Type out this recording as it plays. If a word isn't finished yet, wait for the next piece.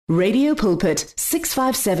Radio Pulpit,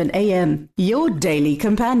 657 AM, your daily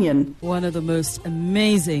companion. One of the most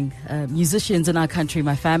amazing musicians in our country,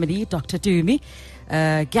 my family, Dr. Dumi.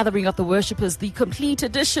 Gathering of the Worshippers, the complete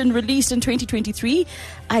edition released in 2023.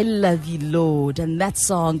 I Love You, Lord. And that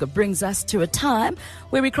song brings us to a time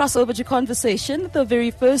where we cross over to conversation, the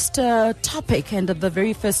very first topic and the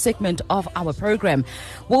very first segment of our program.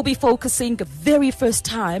 We'll be focusing very first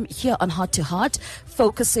time here on Heart to Heart,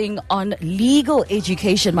 focusing on legal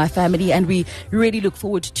education, my family, and we really look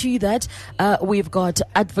forward to that. We've got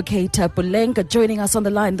Advocate Puleng joining us on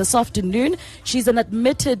the line this afternoon. She's an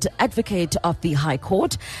admitted advocate of the High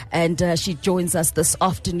Court, and she joins us this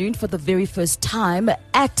afternoon for the very first time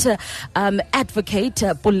at Advocate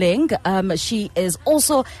Puleng. She is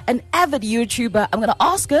also an avid YouTuber. I'm going to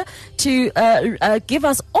ask her to give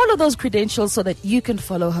us all of those credentials so that you can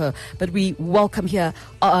follow her. But we welcome here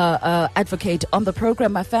Advocate on the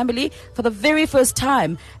program, my family, for the very first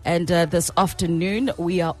time. And this afternoon,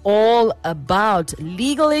 we are all about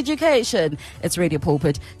legal education. It's Radio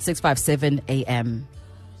Pulpit, 657 AM.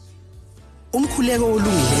 Umkhuleko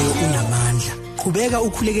olungileyo unamandla. Qhubeka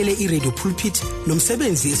ukhulekele iRadio Pulpit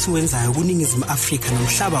nomsebenzi esiwenzayo kuningizimu Afrika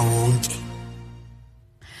nomhlaba wonke.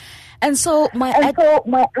 And so my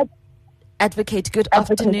Advocate, good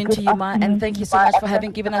afternoon to you, Ma, and thank you so much for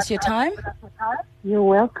having given us your time. You're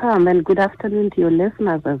welcome, and good afternoon to your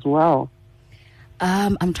listeners as well.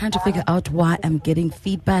 I'm trying to figure out why I'm getting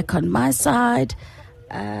feedback on my side.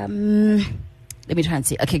 Let me try and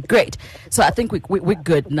see. Okay, great. So I think we're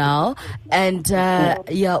good now. And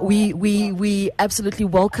we absolutely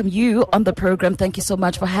welcome you on the program. Thank you so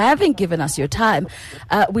much for having given us your time.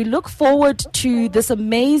 We look forward to this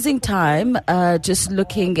amazing time just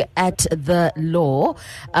looking at the law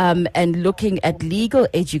and looking at legal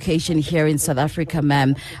education here in South Africa,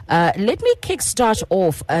 ma'am. Let me kickstart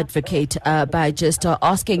off, Advocate, by just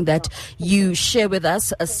asking that you share with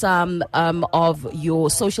us some of your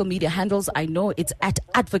social media handles. I know it's at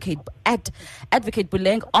Advocate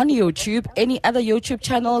Puleng on YouTube. Any other YouTube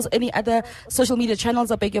channels, any other social media channels,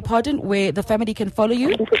 I beg your pardon, where the family can follow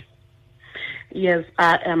you? Yes,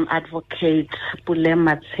 I am Advocate Puleng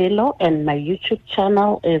Matselo, and my YouTube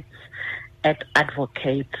channel is at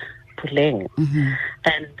Advocate Puleng. Mm-hmm.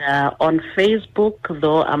 And on Facebook,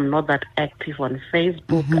 though I'm not that active on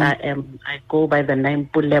Facebook, mm-hmm. I go by the name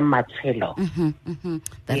Puleng Matselo. Mm-hmm, mm-hmm.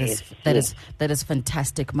 That is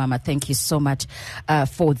fantastic, Mama. Thank you so much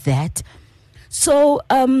for that. So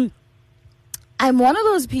I'm one of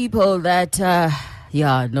those people that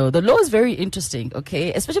the law is very interesting,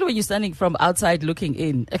 okay? Especially when you're standing from outside looking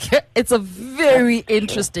in. Okay? It's a very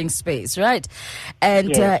interesting space, right? And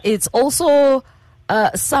it's also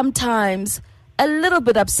sometimes a little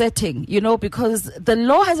bit upsetting, because the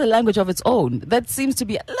law has a language of its own that seems to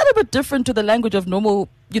be a little bit different to the language of normal,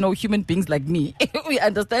 human beings like me. We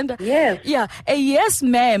understand? Yes. Yeah. A yes,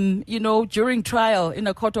 ma'am, during trial in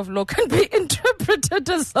a court of law can be interpreted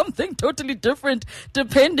as something totally different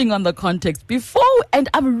depending on the context. And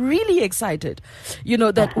I'm really excited,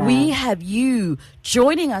 that we have you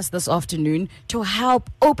joining us this afternoon to help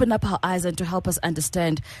open up our eyes and to help us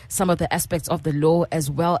understand some of the aspects of the law, as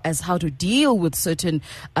well as how to deal with certain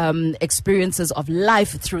experiences of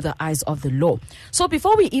life through the eyes of the law. So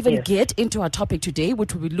before we even get into our topic today,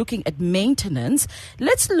 which we're looking at maintenance,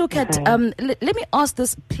 let's look at, let me ask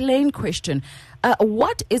this plain question.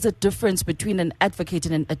 What is the difference between an advocate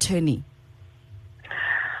and an attorney?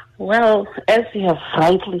 Well, as you have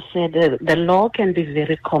rightly said, the law can be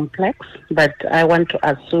very complex, but I want to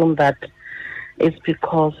assume that it's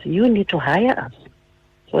because you need to hire us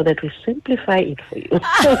so that we simplify it for you.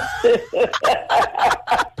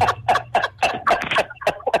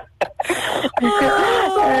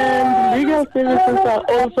 And legal services are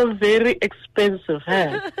also very expensive.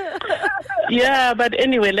 Yeah, but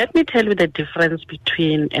anyway, let me tell you the difference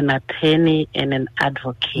between an attorney and an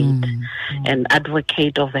advocate. An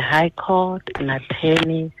advocate of the High Court, an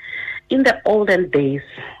attorney. In the olden days,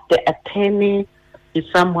 the attorney is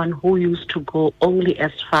someone who used to go only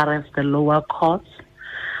as far as the lower courts,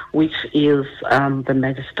 which is the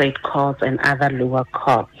magistrate courts and other lower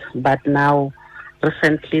courts. But now,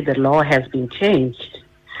 recently, the law has been changed.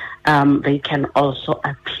 They can also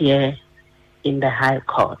appear in the High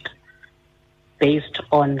Court based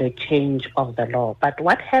on the change of the law. But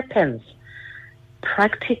what happens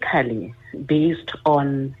practically based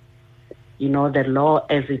on, the law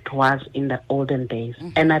as it was in the olden days?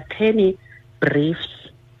 An attorney briefs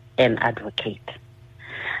an advocate.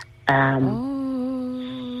 So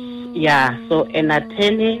an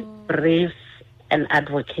attorney briefs an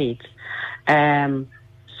advocate.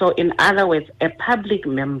 So in other words, a public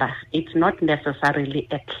member, it's not necessarily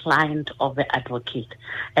a client of the advocate.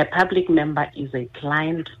 A public member is a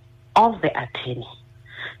client of the attorney.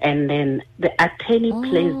 And then the attorney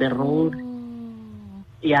plays the role.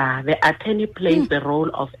 Yeah, the attorney plays the role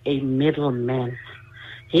of a middleman.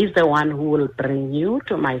 He's the one who will bring you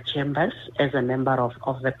to my chambers as a member of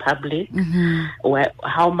the public, where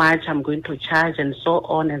how much I'm going to charge and so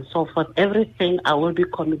on and so forth. Everything I will be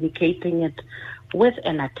communicating it with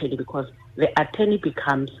an attorney because the attorney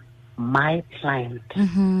becomes my client.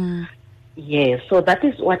 Yes, so that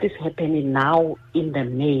is what is happening now in the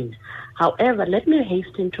main. However, let me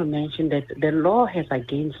hasten to mention that the law has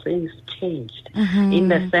again since changed in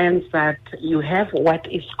the sense that you have what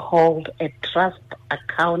is called a trust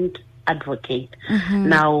account advocate.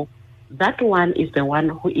 Now, that one is the one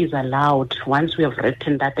who is allowed, once we have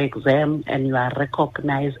written that exam and you are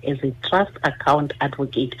recognized as a trust account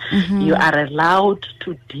advocate, you are allowed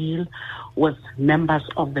to deal with members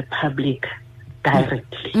of the public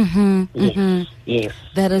directly. Yes.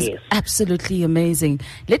 That is absolutely amazing.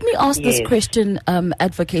 Let me ask this question,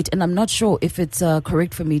 Advocate, and I'm not sure if it's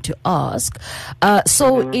correct for me to ask.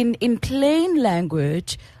 So in plain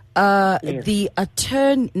language, the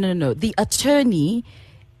attorney, the attorney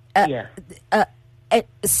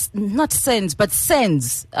not sends, but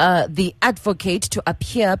sends the advocate to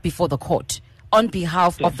appear before the court on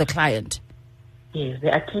behalf of the client. Yes,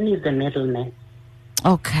 the attorney is the middleman.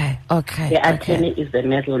 Okay. The attorney is the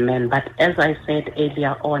middleman, but as I said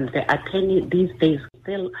earlier on, the attorney these days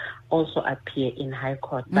still also appear in high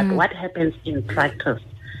court. But what happens in practice,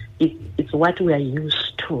 it's what we are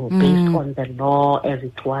used to based on the law as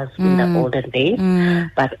it was in the olden days.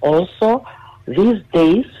 But also, these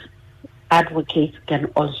days, advocates can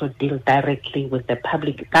also deal directly with the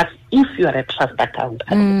public. That's if you are a trust account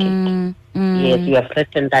advocate. Yes, you have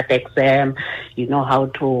written that exam, you know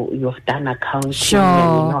you've done accounting, and you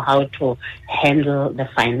know how to handle the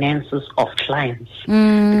finances of clients.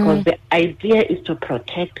 Because the idea is to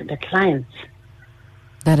protect the clients.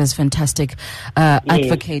 That is fantastic.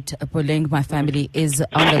 Advocate Boleng, my family, is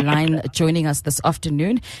on the line joining us this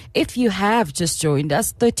afternoon. If you have just joined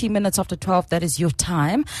us, 30 minutes after 12, that is your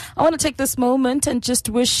time. I want to take this moment and just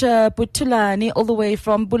wish Butulani all the way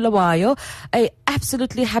from Bulawayo a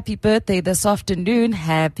absolutely happy birthday this afternoon.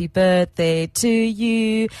 Happy birthday to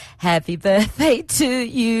you. Happy birthday to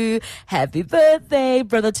you. Happy birthday,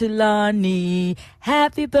 Brother Tulani.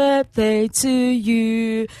 Happy birthday to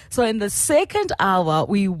you. So in the second hour,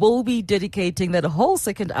 we will be dedicating that whole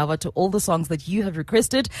second hour to all the songs that you have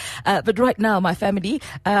requested. But right now, my family,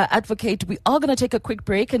 Advocate, we are going to take a quick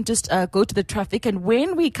break and just go to the traffic. And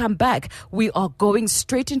when we come back, we are going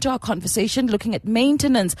straight into our conversation, looking at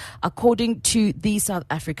maintenance according to the South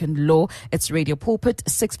African law. It's Radio Pulpit,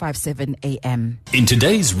 657 AM. In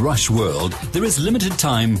today's rush world, there is limited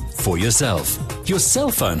time for yourself. Your cell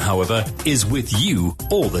phone, however, is with you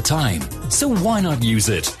all the time. So why not use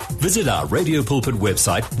it? Visit our Radio Pulpit website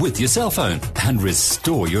with your cell phone and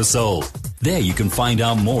restore your soul. There you can find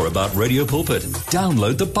out more about Radio Pulpit.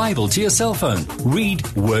 Download the Bible to your cell phone. Read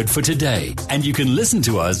Word for Today. And you can listen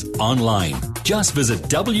to us online. Just visit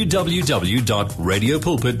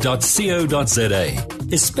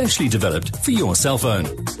www.radiopulpit.co.za. Especially developed for your cell phone.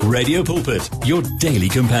 Radio Pulpit, your daily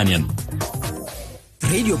companion.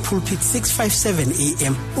 Radio Pulpit 657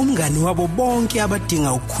 AM umngani wabo bonke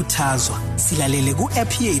abadinga ukukhuthazwa silalele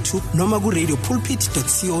ku-app yethu noma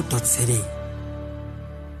ku-radiopulpit.co.za.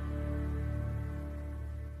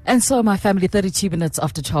 And so, my family, 32 minutes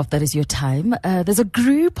after 12, that is your time. There's a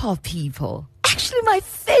group of people, actually my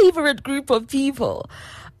favorite group of people,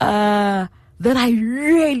 that I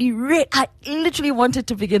I literally wanted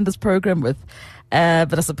to begin this program with.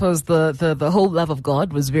 But I suppose the whole love of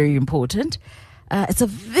God was very important. It's a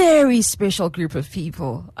very special group of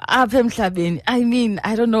people. I mean,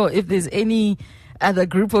 I don't know if there's any other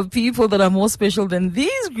group of people that are more special than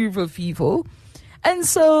this group of people. And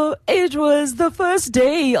so it was the first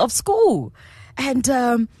day of school.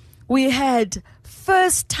 And we had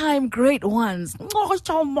first-time grade ones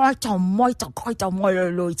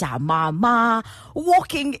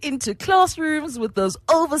walking into classrooms with those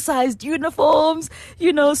oversized uniforms,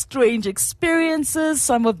 strange experiences,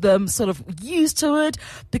 some of them sort of used to it,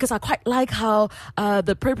 because I quite like how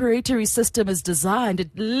the preparatory system is designed.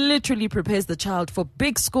 It literally prepares the child for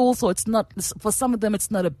big school, so it's not, for some of them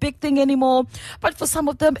it's not a big thing anymore, but for some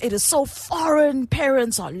of them it is so foreign.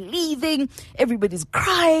 Parents are leaving, everybody's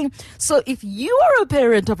crying. So if you are a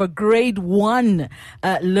parent of a grade 1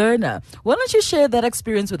 learner, why don't you share that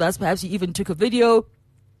experience with us? Perhaps you even took a video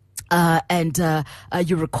and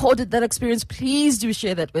you recorded that experience, please do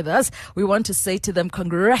share that with us. We want to say to them,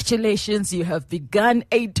 congratulations, you have begun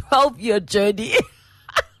a 12-year journey.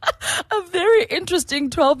 A very interesting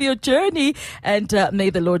 12-year journey, and may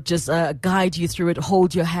the Lord just guide you through it,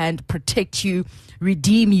 hold your hand, protect you,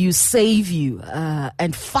 redeem you, save you,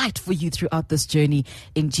 and fight for you throughout this journey.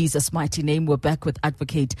 In Jesus' mighty name, we're back with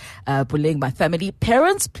Advocate Buleng. My family,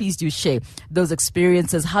 parents, please do share those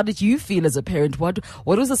experiences. How did you feel as a parent? What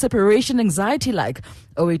was the separation anxiety like?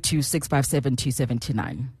 082 657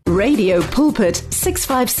 279. Radio Pulpit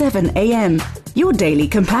 657 AM, your daily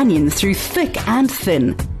companion through thick and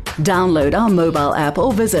thin. Download our mobile app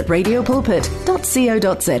or visit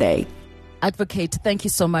radiopulpit.co.za. Advocate, thank you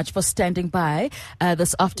so much for standing by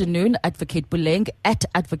this afternoon. Advocate Buleng, at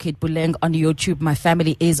Advocate Buleng on YouTube. My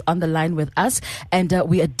family is on the line with us, and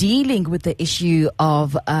we are dealing with the issue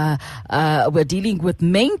of, we're dealing with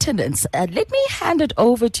maintenance. Let me hand it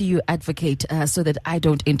over to you, Advocate, so that I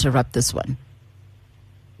don't interrupt this one.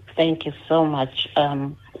 Thank you so much.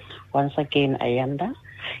 Once again, Ayanda.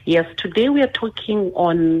 Yes, today we are talking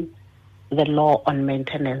on the law on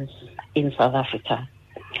maintenance in South Africa.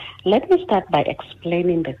 Let me start by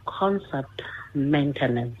explaining the concept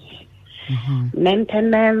maintenance. Mm-hmm.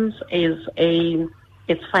 Maintenance is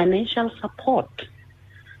it's financial support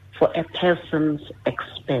for a person's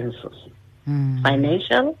expenses. Mm.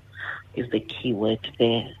 Financial is the key word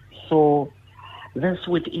there. So this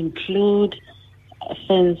would include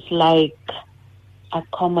things like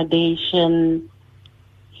accommodation,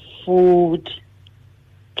 food,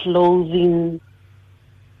 clothing,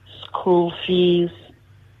 school fees,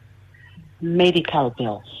 medical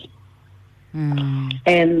bills. Mm.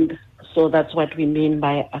 And so that's what we mean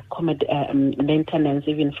by maintenance,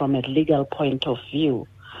 even from a legal point of view.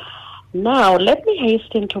 Now, let me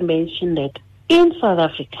hasten to mention that in South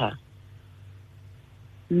Africa,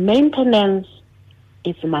 maintenance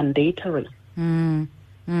is mandatory. Mm.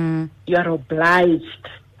 Mm. You are obliged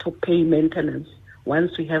to pay maintenance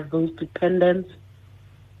once we have those dependents.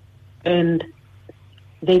 And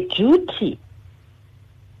the duty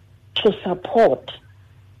to support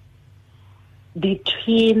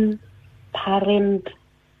between parent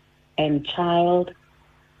and child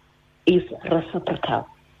is reciprocal.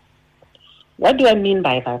 What do I mean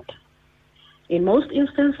by that? In most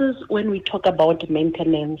instances, when we talk about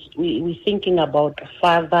maintenance, we're thinking about a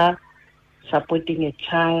father supporting a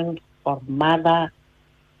child or mother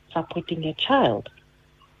supporting a child.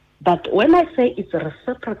 But when I say it's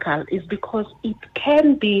reciprocal, it's because it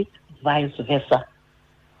can be vice versa.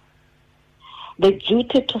 The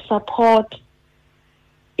duty to support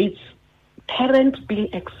is parents being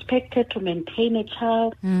expected to maintain a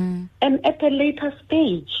child, and at a later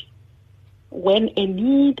stage, when a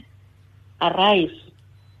need arises,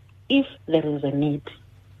 if there is a need,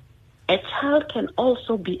 a child can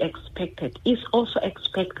also be expected, is also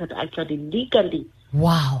expected actually legally.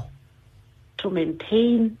 Wow. To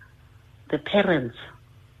maintain the parents.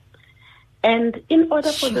 And in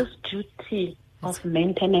order for this duty of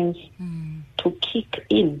maintenance to kick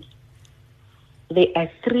in, there are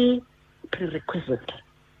three prerequisites.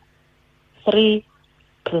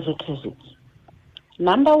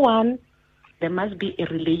 Number one, there must be a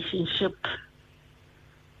relationship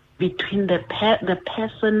between the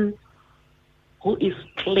person who is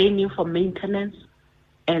claiming for maintenance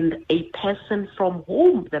and a person from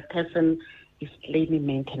whom the person is claiming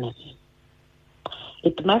maintenance.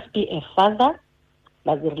 It must be a father,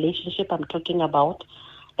 that's the relationship I'm talking about.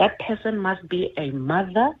 That person must be a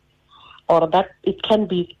mother, or that it can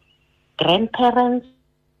be grandparents,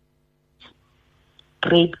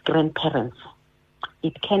 great-grandparents.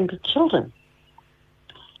 It can be children.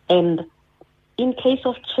 And in case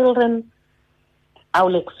of children, I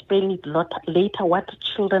will explain it later what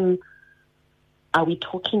children are we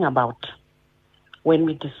talking about when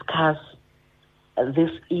we discuss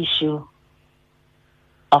this issue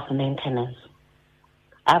of maintenance.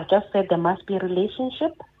 I've just said there must be a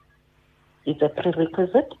relationship. It's a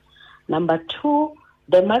prerequisite. Number two,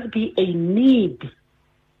 there must be a need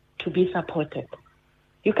to be supported.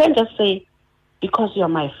 You can't just say, because you're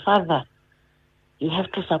my father, you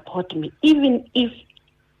have to support me, even if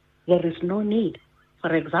there is no need.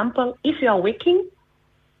 For example, if you are working,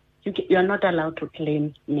 you are not allowed to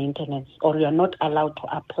claim maintenance, or you are not allowed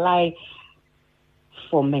to apply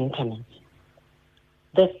for maintenance.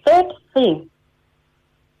 The third thing,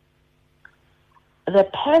 the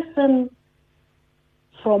person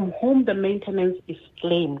from whom the maintenance is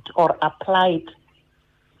claimed or applied,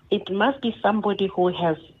 it must be somebody who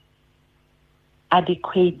has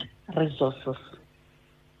adequate resources.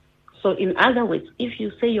 So in other words, if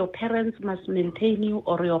you say your parents must maintain you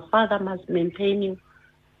or your father must maintain you,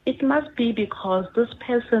 it must be because this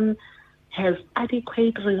person has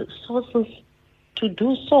adequate resources to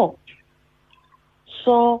do so.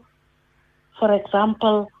 So, for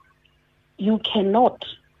example, you cannot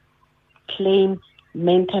claim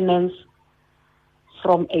maintenance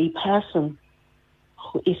from a person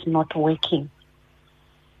who is not working.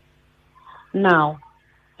 Now,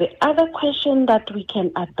 the other question that we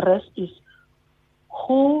can address is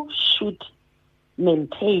who should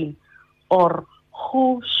maintain or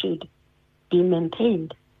who should be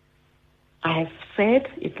maintained. I have said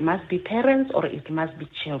it must be parents or it must be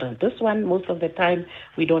children. This one, most of the time,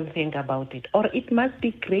 we don't think about it. Or it must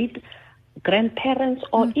be great grandparents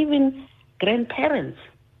or even grandparents.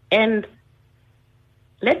 And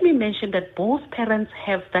let me mention that both parents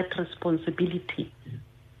have that responsibility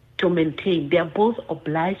to maintain. They are both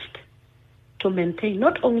obliged to maintain,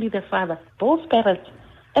 not only the father, both parents,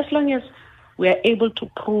 as long as we are able to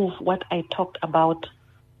prove what I talked about,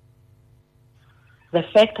 the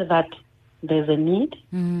fact that there's a need,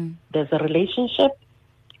 there's a relationship,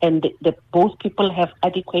 and both people have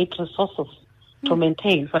adequate resources to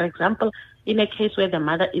maintain. For example, in a case where the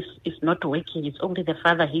mother is not working, it's only the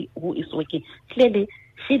father who is working. Clearly,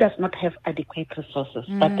 she does not have adequate resources,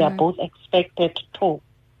 but they are both expected to.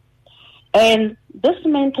 And this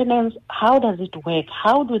maintenance, how does it work?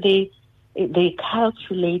 How do they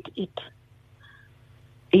calculate it?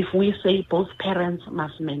 If we say both parents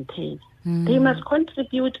must maintain, they must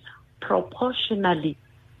contribute proportionally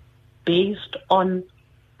based on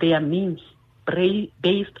their means,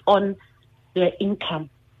 based on their income.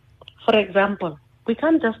 For example, we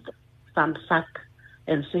can't just sack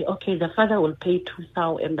and say, okay, the father will pay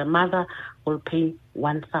 2,000 and the mother will pay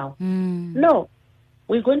 1,000. No,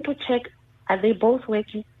 we're going to check, are they both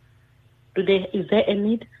working? Is there a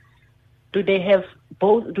need? Do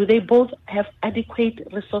they both have adequate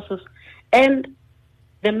resources? And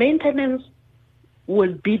the maintenance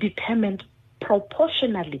will be determined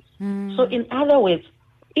proportionally. So in other words,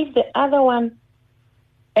 if the other one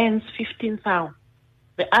earns 15,000,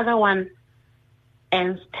 the other one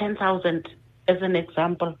earns 10,000 as an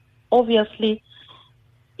example, obviously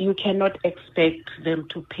you cannot expect them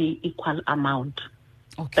to pay equal amount.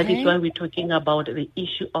 Okay. That is why we're talking about the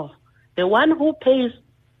issue of the one who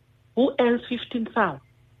earns 15,000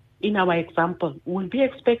 in our example will be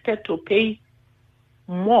expected to pay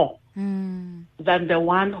more than the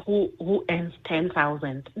one who earns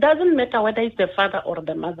 10,000. Doesn't matter whether it's the father or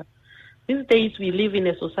the mother. These days we live in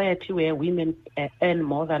a society where women earn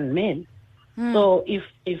more than men. So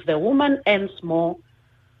if the woman earns more,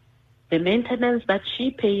 the maintenance that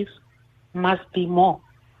she pays must be more.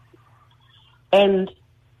 And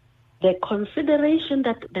the consideration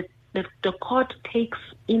that the court takes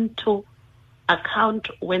into account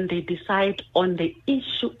when they decide on the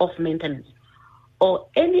issue of maintenance or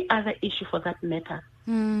any other issue for that matter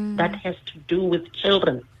that has to do with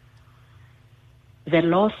children, the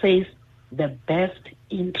law says the best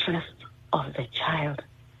interest of the child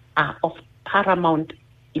are of paramount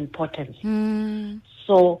importance.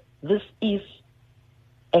 So this is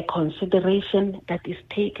a consideration that is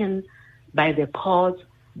taken by the courts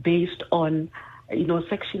based on,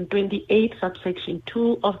 Section 28, subsection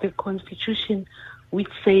 2 of the Constitution, which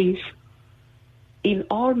says, in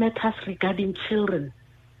all matters regarding children,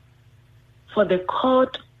 for the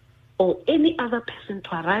court or any other person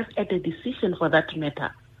to arrive at a decision for that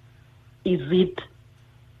matter, is it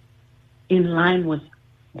in line with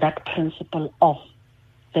that principle of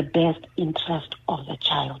the best interest of the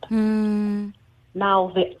child?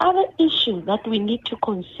 Now, the other issue that we need to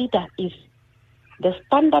consider is the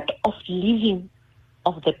standard of living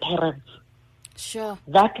of the parents. Sure.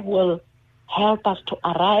 That will help us to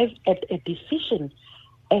arrive at a decision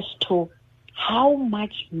as to how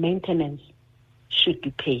much maintenance should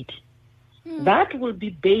be paid. That will be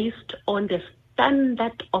based on the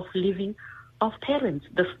standard of living of parents,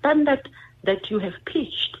 the standard that you have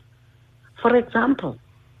pitched. For example,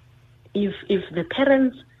 if the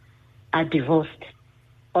parents are divorced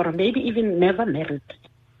or maybe even never married,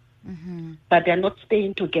 but they're not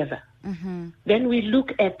staying together, then we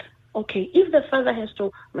look at, okay, if the father has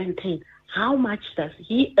to maintain, how much does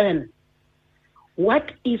he earn?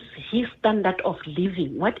 What is his standard of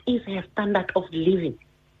living? What is her standard of living?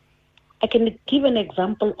 I can give an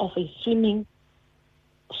example of a swimming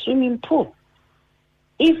pool.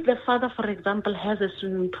 If the father, for example, has a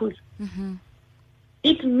swimming pool,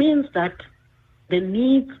 it means that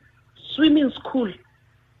the swimming school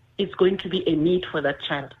is going to be a need for that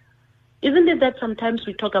child. Isn't it that sometimes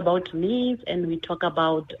we talk about needs and we talk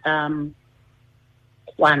about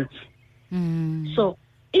wants? So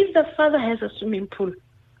if the father has a swimming pool,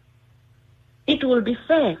 it will be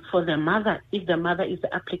fair for the mother, if the mother is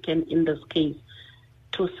the applicant in this case,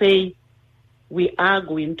 to say we are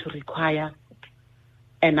going to require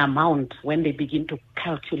an amount when they begin to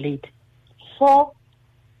calculate for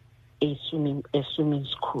a swimming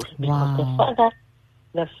school, because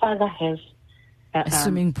the father has a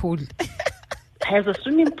swimming pool. Has a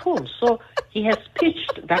swimming pool, so he has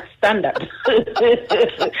pitched that standard.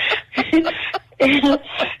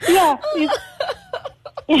 Yeah,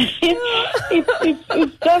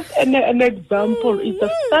 it's just an example. It's a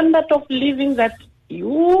standard of living that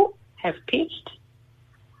you have pitched,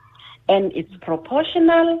 and it's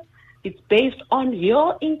proportional. It's based on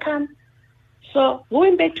your income. So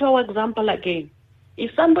going back to our example again,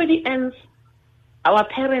 if somebody earns, our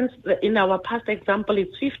parents, in our past example,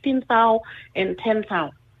 it's 15,000 and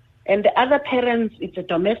 10,000. And the other parents, it's a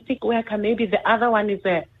domestic worker. Maybe the other one is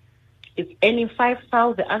earning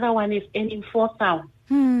 5,000. The other one is earning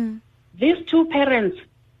 4,000. These two parents,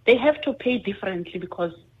 they have to pay differently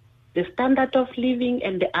because the standard of living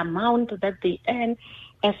and the amount that they earn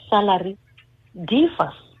as salary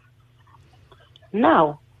differs.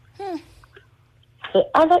 Now, the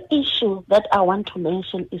other issue that I want to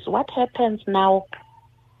mention is what happens now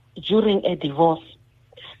during a divorce.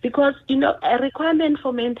 Because, a requirement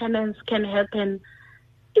for maintenance can happen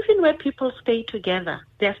even where people stay together.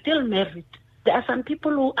 They are still married. There are some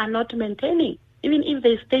people who are not maintaining, even if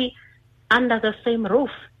they stay under the same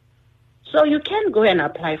roof. So you can go and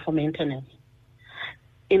apply for maintenance.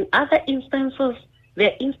 In other instances,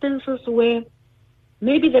 there are instances where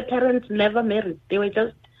maybe the parents never married. They were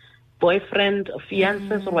just boyfriend or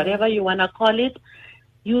fiancés or whatever you want to call it.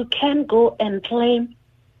 You can go and claim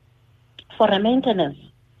for a maintenance.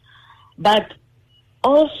 But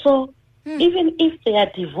also, even if they are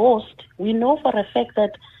divorced, we know for a fact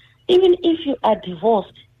that even if you are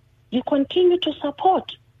divorced, you continue to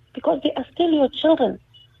support because they are still your children.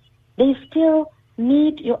 They still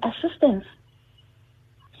need your assistance.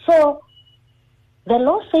 So the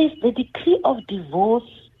law says the decree of divorce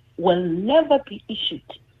will never be issued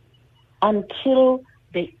until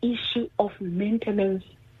the issue of maintenance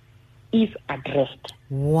is addressed.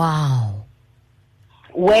 Wow.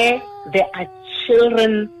 Where there are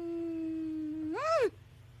children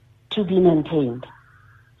to be maintained.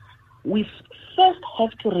 We first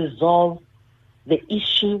have to resolve the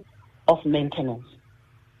issue of maintenance.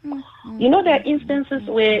 There are instances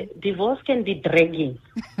where divorce can be dragging,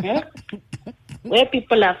 where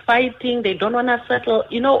people are fighting, they don't want to settle.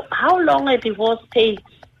 How long a divorce takes,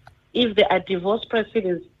 if there are divorce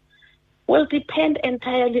proceedings, will depend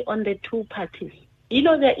entirely on the two parties. There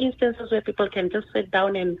are instances where people can just sit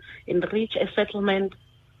down and reach a settlement,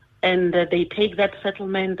 and they take that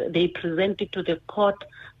settlement, they present it to the court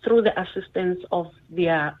through the assistance of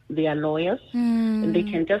their lawyers, and they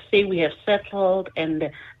can just say we have settled, and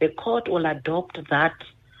the court will adopt that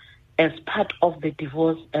as part of the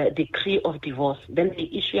divorce decree of divorce. Then they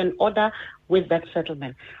issue an order with that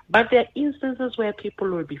settlement. But there are instances where people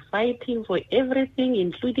will be fighting for everything,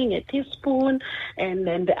 including a teaspoon, and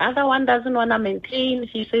then the other one doesn't want to maintain.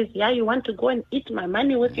 He says, you want to go and eat my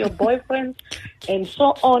money with your boyfriend, and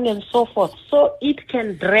so on and so forth. So it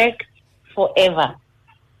can drag forever.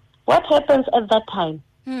 What happens at that time?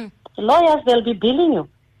 The lawyers, they'll be billing you.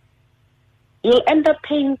 You'll end up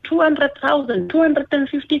paying 200,000,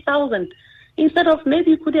 250,000. Instead of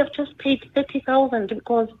maybe you could have just paid 30,000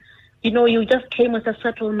 because, you just came with a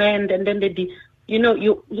settlement and then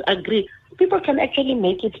you agree. People can actually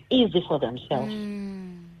make it easy for themselves.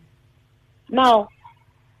 Now,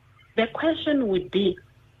 the question would be,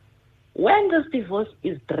 when this divorce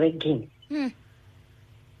is dragging,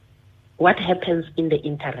 what happens in the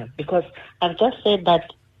interim? Because I've just said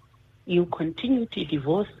that you continue to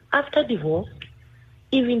divorce after divorce,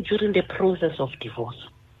 even during the process of divorce.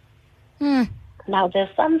 Now,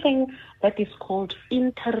 there's something that is called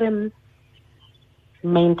interim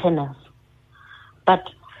maintenance. But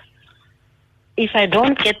if I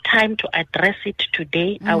don't get time to address it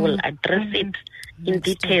today, I will address it in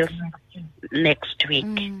details next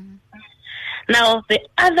week. Now, the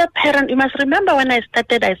other parent, you must remember when I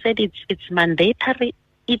started, I said it's mandatory.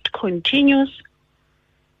 It continues.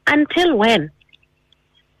 Until when?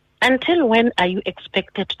 Until when are you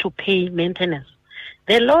expected to pay maintenance?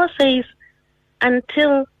 The law says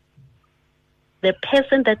until the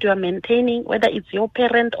person that you are maintaining, whether it's your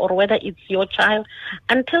parent or whether it's your child,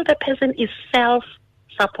 until the person is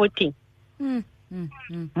self-supporting.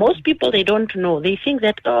 Most people, they don't know. They think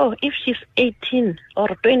that, if she's 18 or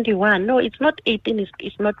 21. No, it's not 18,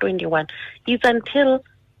 it's not 21. It's until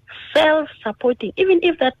self-supporting, even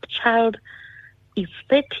if that child is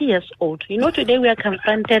 30 years old. You know, today we are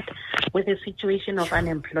confronted with a situation of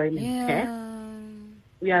unemployment.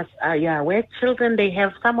 Where children,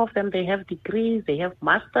 some of them, they have degrees, they have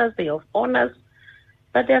masters, they have honors,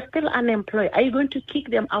 but they're still unemployed. Are you going to kick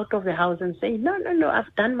them out of the house and say, no,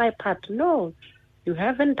 I've done my part? No, you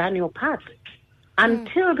haven't done your part.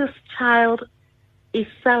 Until this child is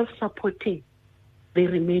self-supporting, they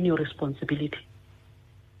remain your responsibility.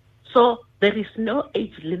 So there is no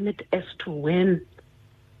age limit as to when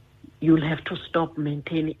you'll have to stop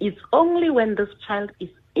maintaining. It's only when this child is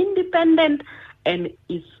independent and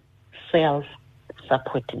is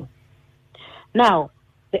self-supporting. Now,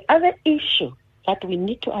 the other issue that we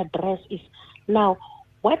need to address is, now,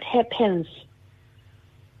 what happens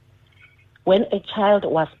when a child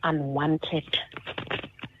was unwanted?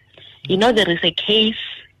 You know, there is a case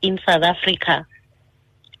in South Africa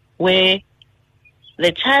where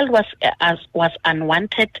the child was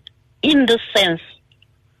unwanted in the sense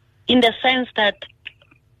that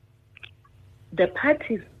the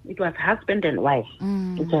parties, it was husband and wife.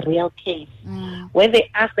 It's a real case where they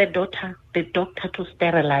asked the doctor to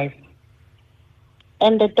sterilize.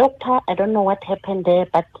 And the doctor, I don't know what happened there,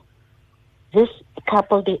 but this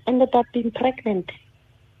couple, they ended up being pregnant.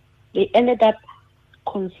 They ended up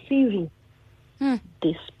conceiving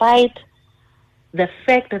despite the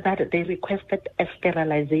fact that they requested a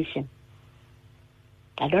sterilization.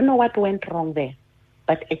 I don't know what went wrong there,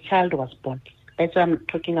 but a child was born. That's why I'm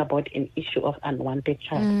talking about an issue of unwanted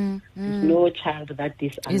child. There's no child that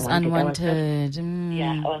is unwanted.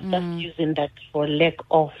 I was just using that for lack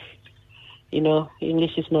of,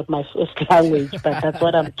 English is not my first language, but that's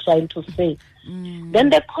what I'm trying to say. Then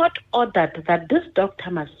the court ordered that this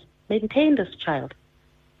doctor must maintain this child.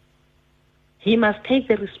 He must take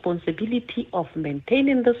the responsibility of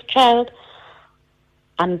maintaining this child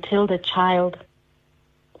until the child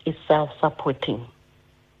is self-supporting.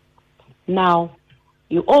 Now,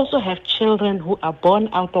 you also have children who are born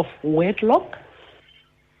out of wedlock,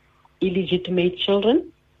 illegitimate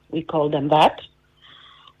children, we call them that.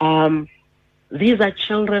 These are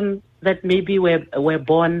children that maybe were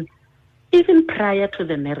born even prior to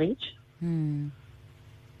the marriage.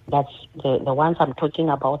 That's the ones I'm talking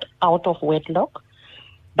about, out of wedlock.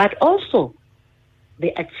 But also,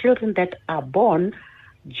 there are children that are born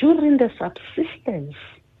during the subsistence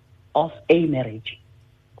of a marriage.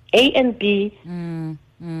 A and B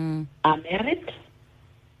are married,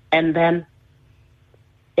 and then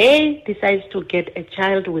A decides to get a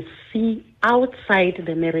child with C outside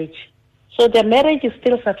the marriage. So the marriage is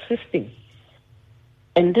still subsisting,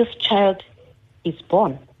 and this child is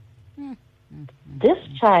born. This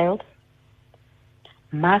child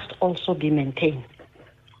must also be maintained.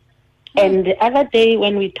 And the other day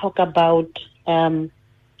when we talk about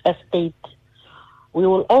estate, we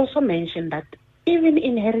will also mention that even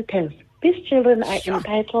inheritance, these children are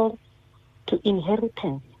entitled to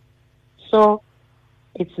inheritance. So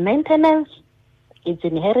it's maintenance, it's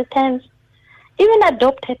inheritance. Even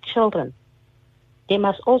adopted children, they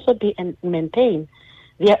must also be maintained.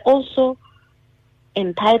 They are also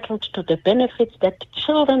entitled to the benefits that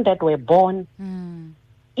children that were born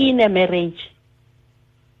in a marriage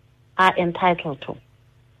are entitled to.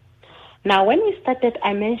 Now, when we started,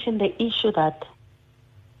 I mentioned the issue that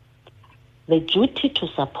the duty to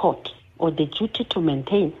support or the duty to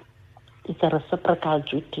maintain is a reciprocal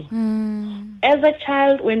duty. As a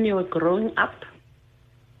child, when you were growing up,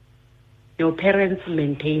 your parents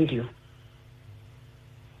maintained you.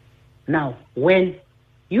 Now, when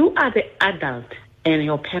you are the adult and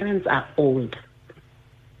your parents are old,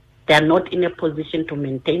 they are not in a position to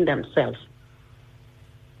maintain themselves,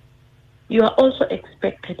 you are also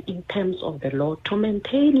expected in terms of the law to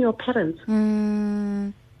maintain your parents.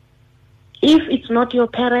 If it's not your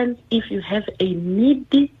parents, if you have a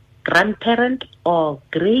needy grandparent or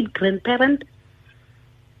great-grandparent,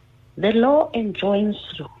 the law enjoins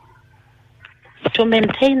you to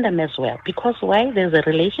maintain them as well. Because why? There's a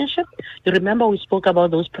relationship. You remember we spoke about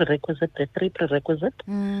those prerequisites, the 3 prerequisites.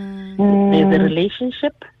 There's a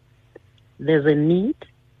relationship, there's a need,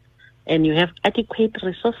 and you have adequate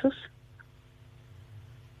resources.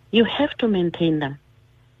 You have to maintain them,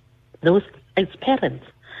 those as parents.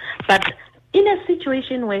 But in a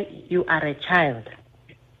situation where you are a child,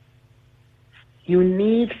 you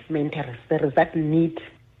need maintenance. There is that need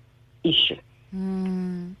issue.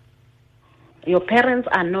 Your parents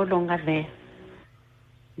are no longer there.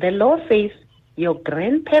 The law says your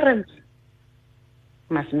grandparents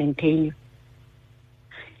must maintain you.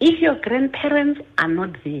 If your grandparents are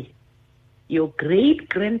not there, your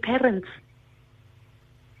great-grandparents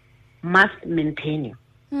must maintain you.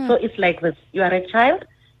 So it's like this. You are a child,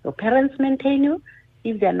 your parents maintain you.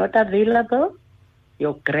 If they are not available,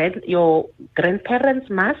 your grandparents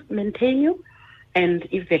must maintain you. And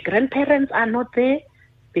if the grandparents are not there,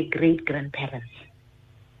 the great-grandparents.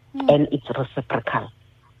 And it's reciprocal.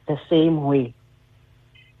 The same way.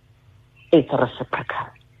 It's reciprocal.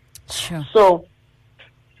 Sure. So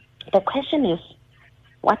the question is,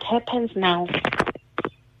 what happens now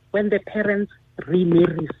when the parents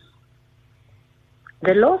remarry?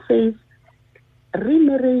 The law says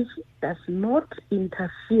remarriage does not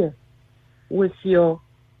interfere with your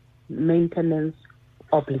maintenance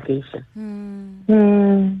obligation.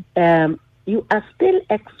 You are still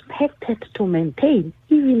expected to maintain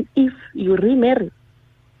even if you remarry.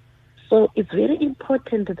 So it's very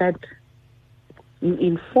important that you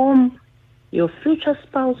inform your future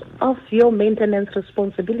spouse of your maintenance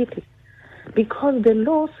responsibility, because the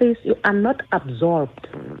law says you are not absolved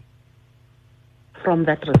from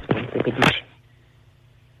that responsibility.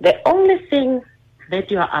 The only thing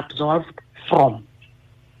that you are absolved from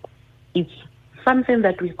is something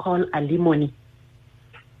that we call alimony.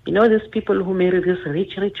 You know, these people who marry these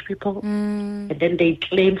rich people, and then they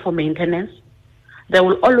claim for maintenance. There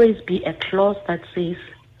will always be a clause that says,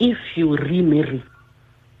 if you remarry,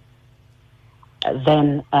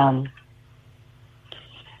 then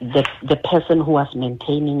the person who was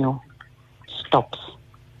maintaining you stops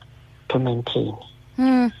to maintain.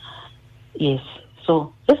 Yes.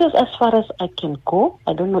 So this is as far as I can go.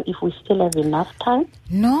 I don't know if we still have enough time.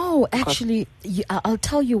 No, actually, I'll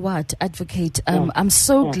tell you what, Advocate. I'm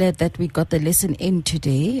so glad that we got the lesson in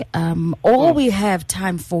today. All we have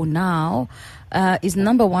time for now is,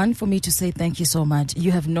 number one, for me to say thank you so much.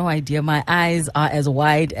 You have no idea. My eyes are as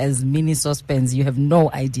wide as mini saucepans. You have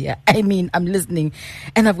no idea. I mean, I'm listening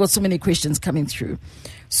and I've got so many questions coming through.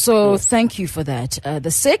 So thank you for that. The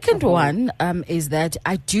second one is that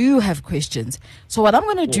I do have questions. So what I'm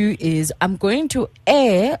going to do is I'm going to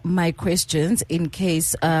air my questions in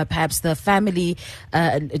case perhaps the family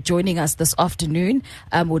joining us this afternoon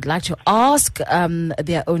would like to ask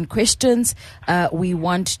their own questions. We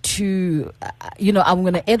want to, I'm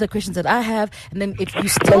going to air the questions that I have, and then if you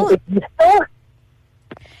still...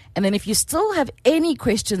 And then if you still have any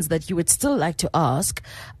questions that you would still like to ask,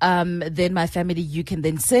 then my family, you can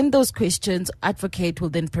then send those questions. Advocate will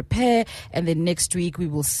then prepare, and then next week we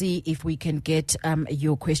will see if we can get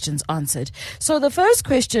your questions answered. So the first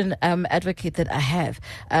question, Advocate, that I have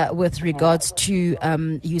with regards to,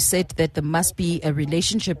 you said that there must be a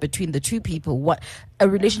relationship between the two people, a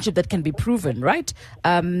relationship that can be proven, right?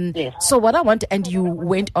 Yes. So what I want, and you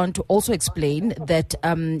went on to also explain that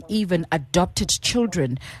even adopted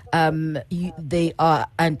children, they are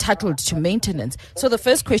entitled to maintenance. So the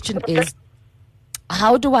first question is,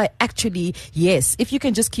 how do I actually, yes, if you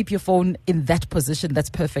can just keep your phone in that position, that's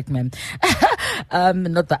perfect, ma'am.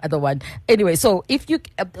 Not the other one. Anyway, so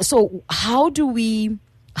how do we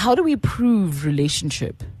prove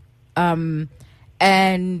relationship? How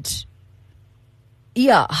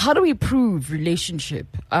do we prove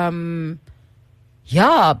relationship?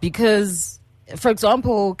 Because, for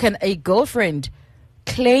example, can a girlfriend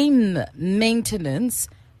claim maintenance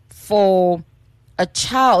for a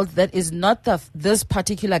child that is not this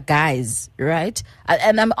particular guy's, right?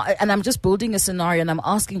 And I'm just building a scenario, and I'm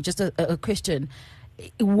asking just a question.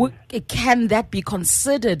 Can that be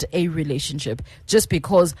considered a relationship just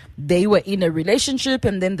because they were in a relationship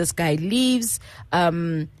and then this guy leaves,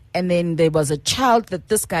 and then there was a child that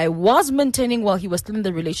this guy was maintaining while he was still in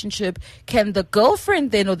the relationship? Can the girlfriend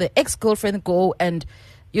then, or the ex-girlfriend, go and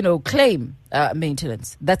claim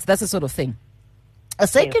maintenance? That's the sort of thing. A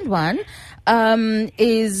second one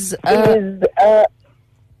is okay.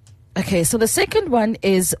 So the second one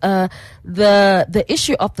is the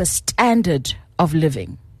issue of the standard of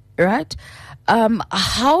living, right?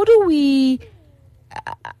 How do we?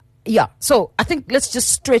 So I think let's just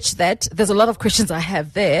stretch that. There's a lot of questions I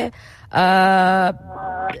have there. Because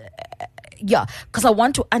I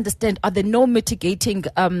want to understand, are there no mitigating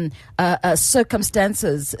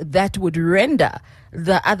circumstances that would render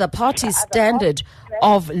the other party's standard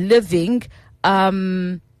of living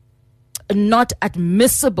not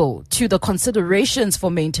admissible to the considerations for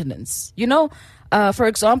maintenance? For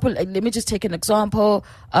example, let me just take an example.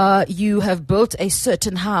 You have built a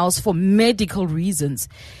certain house for medical reasons.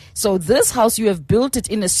 So this house, you have built it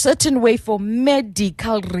in a certain way for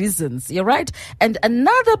medical reasons. You're right. And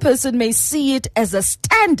another person may see it as a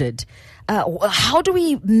standard. How do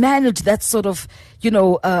we manage that sort of,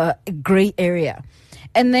 gray area?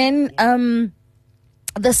 And then,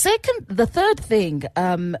 the third thing,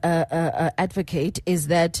 Advocate, is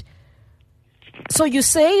that, so you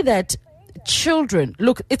say that children,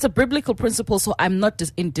 look, it's a biblical principle, so I'm not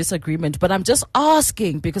in disagreement, but I'm just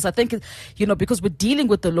asking because I think, because we're dealing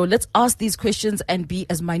with the law, let's ask these questions and be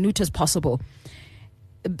as minute as possible.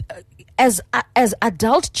 As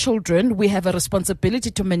adult children, we have a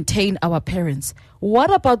responsibility to maintain our parents.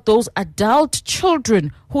 What about those adult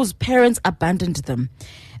children whose parents abandoned them?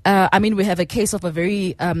 We have a case of a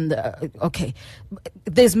very,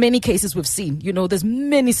 there's many cases we've seen, there's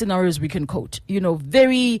many scenarios we can quote,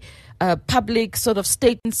 very public sort of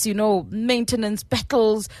statements, maintenance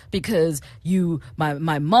battles because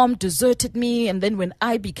my mom deserted me. And then when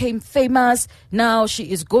I became famous, now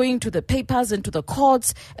she is going to the papers and to the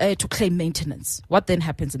courts to claim maintenance. What then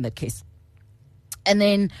happens in that case? And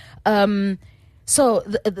then, so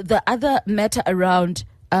the other matter around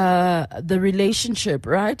the relationship,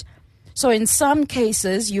 right? So in some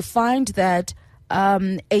cases, you find that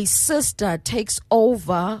a sister takes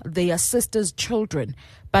over their sister's children,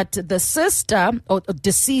 but the sister, or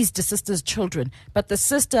deceased sister's children, but the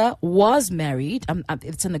sister was married,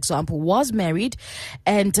 it's an example, was married,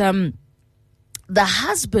 and the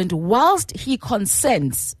husband, whilst he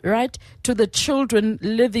consents, right, to the children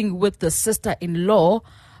living with the sister-in-law,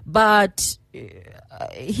 but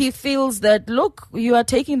he feels that, look, you are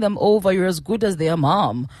taking them over, you're as good as their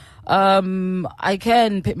mom. I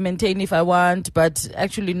can maintain if I want, but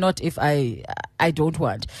actually not if I don't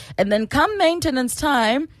want. And then come maintenance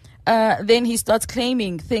time, then he starts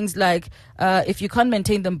claiming things like, if you can't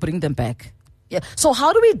maintain them, bring them back. Yeah. So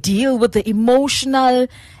how do we deal with the emotional,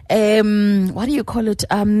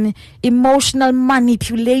 emotional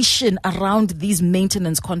manipulation around these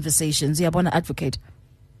maintenance conversations? Yeah, I want to advocate.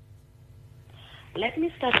 Let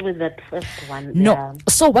me start with that first one. No.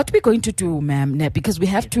 So what we're going to do, ma'am, because we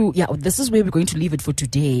have to, this is where we're going to leave it for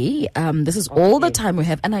today. This is all the time we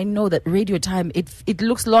have. And I know that radio time, it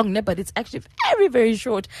looks long, but it's actually very, very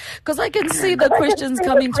short because I can see the questions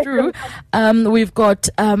coming through. We've got,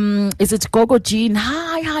 is it Gogo Jean?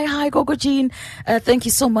 Hi, Gogo Jean. Thank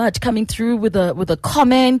you so much coming through with a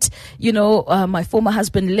comment. My former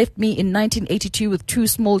husband left me in 1982 with 2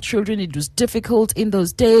 small children. It was difficult in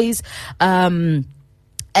those days.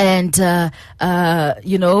 And she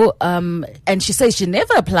says she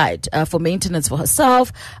never applied for maintenance for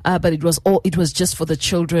herself, but it was just for the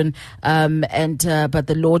children. But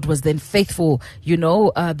the Lord was then faithful.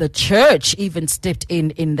 The church even stepped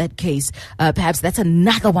in that case. Perhaps that's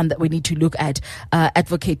another one that we need to look at,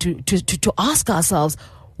 advocate to ask ourselves,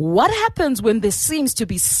 what happens when there seems to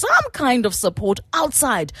be some kind of support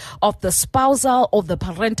outside of the spousal or the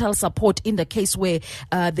parental support in the case where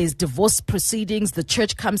there's divorce proceedings? The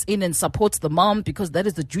church comes in and supports the mom because that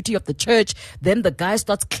is the duty of the church. Then the guy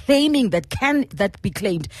starts claiming that be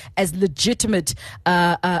claimed as legitimate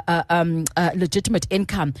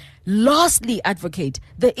income. Lastly, advocate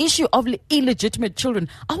the issue of illegitimate children.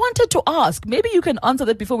 I wanted to ask, maybe you can answer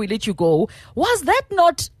that before we let you go. Was that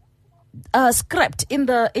not scrapped in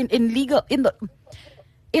the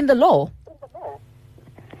law?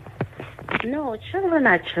 No, children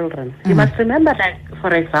are children. You must remember that,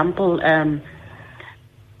 for example,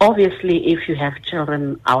 obviously, if you have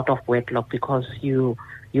children out of wedlock because you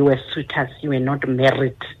were suitors, you were not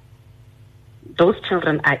married, those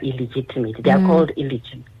children are illegitimate. They are called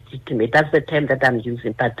illegitimate. That's the term that I'm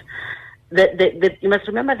using. But you must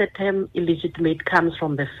remember the term illegitimate comes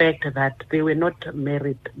from the fact that they were not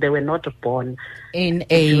married, they were not born in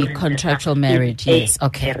a contractual marriage. Yes,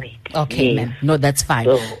 okay. Married. Okay, ma'am. No, that's fine.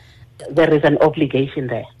 So there is an obligation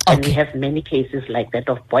there. Okay. And we have many cases like that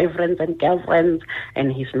of boyfriends and girlfriends,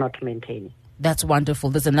 and he's not maintaining. That's wonderful.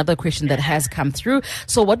 There's another question that has come through.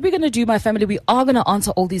 So what we're going to do, my family, we are going to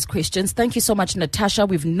answer all these questions. Thank you so much, Natasha.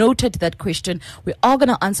 We've noted that question. We are going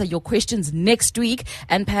to answer your questions next week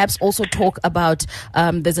and perhaps also talk about,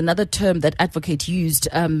 there's another term that Advocate used.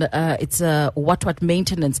 It's what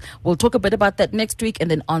maintenance. We'll talk a bit about that next week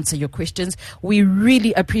and then answer your questions. We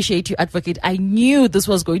really appreciate you, Advocate. I knew this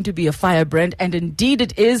was going to be a firebrand, and indeed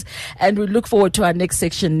it is. And we look forward to our next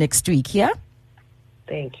section next week. Yeah?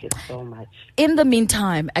 Thank you so much. In the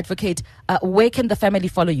meantime, Advocate, where can the family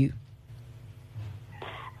follow you?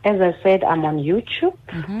 As I said, I'm on YouTube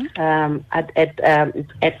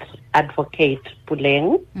at Advocate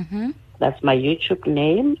Puleng. That's my YouTube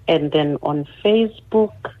name. And then on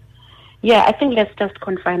Facebook, I think let's just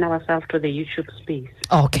confine ourselves to the YouTube space.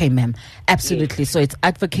 Okay, ma'am. Absolutely. Yes. So it's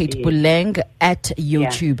Advocate Puleng at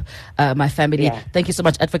YouTube, my family. Yeah. Thank you so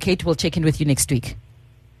much, Advocate. We'll check in with you next week.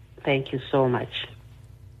 Thank you so much.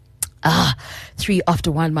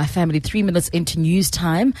 1:03, my family, 3 minutes into news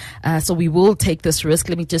time. So we will take this risk.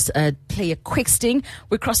 Let me just play a quick sting.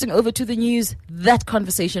 We're crossing over to the news. That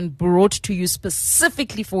conversation brought to you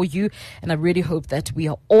specifically for you. And I really hope that we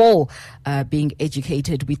are all being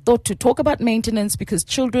educated. We thought to talk about maintenance because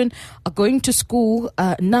children are going to school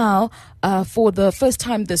now for the first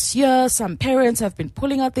time this year. Some parents have been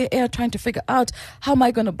pulling out their hair trying to figure out, how am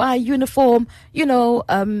I going to buy a uniform? You know,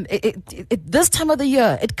 this time of the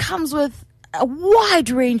year, it comes with a wide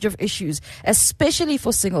range of issues, especially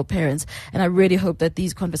for single parents. And I really hope that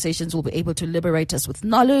these conversations will be able to liberate us with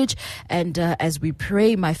knowledge. And as we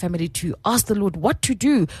pray, my family, to ask the Lord what to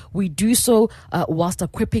do, we do so whilst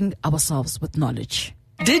equipping ourselves with knowledge.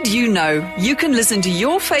 Did you know you can listen to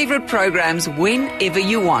your favorite programs whenever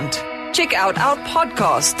you want? Check out our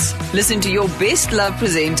podcasts. Listen to your best loved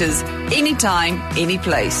presenters anytime, any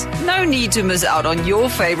place. No need to miss out on your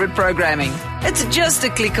favorite programming. It's just a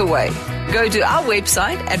click away. Go to our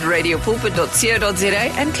website at radiopulpit.co.za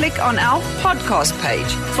and click on our podcast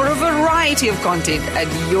page for a variety of content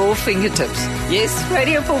at your fingertips. Yes,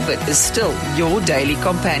 Radio Pulpit is still your daily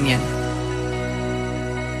companion.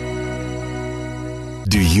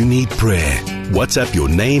 Do you need prayer? WhatsApp your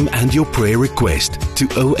name and your prayer request to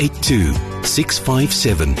 082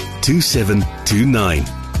 657 2729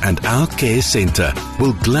 and our care centre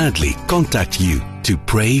will gladly contact you to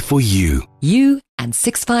pray for you. You and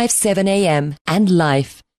 657 AM and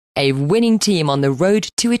life, a winning team on the road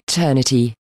to eternity.